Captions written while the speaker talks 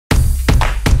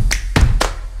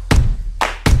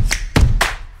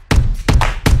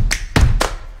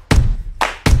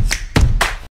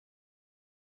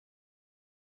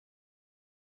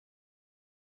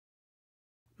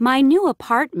My new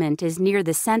apartment is near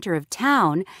the center of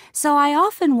town, so I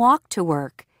often walk to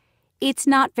work. It's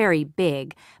not very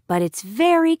big, but it's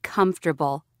very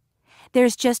comfortable.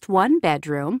 There's just one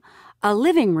bedroom, a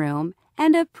living room,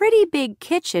 and a pretty big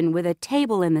kitchen with a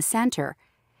table in the center.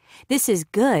 This is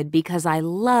good because I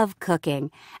love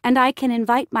cooking, and I can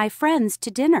invite my friends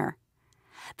to dinner.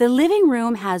 The living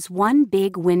room has one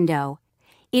big window.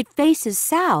 It faces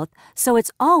south, so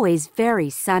it's always very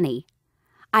sunny.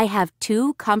 I have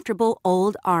 2 comfortable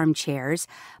old armchairs,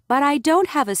 but I don't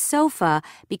have a sofa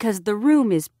because the room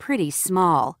is pretty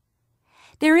small.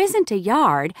 There isn't a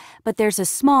yard, but there's a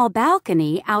small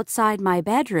balcony outside my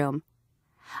bedroom.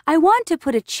 I want to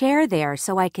put a chair there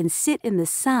so I can sit in the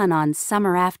sun on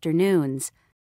summer afternoons.